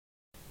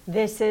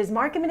This is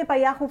Market Minute by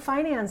Yahoo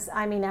Finance.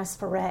 I'm Ines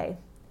Ferre.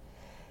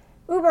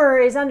 Uber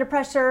is under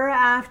pressure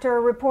after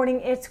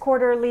reporting its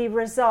quarterly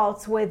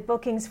results, with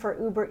bookings for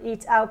Uber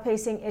Eats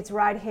outpacing its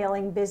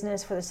ride-hailing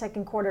business for the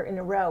second quarter in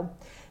a row.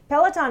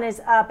 Peloton is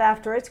up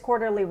after its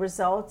quarterly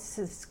results.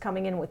 It's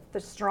coming in with the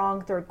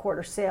strong third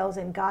quarter sales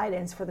and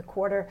guidance for the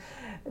quarter,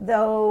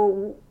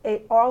 though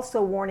it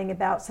also warning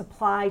about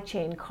supply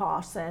chain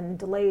costs and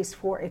delays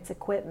for its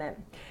equipment.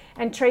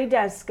 And Trade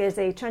Desk is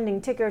a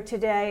trending ticker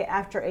today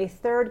after a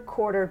third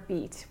quarter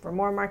beat. For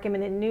more Market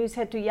Minute news,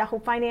 head to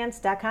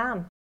yahoofinance.com.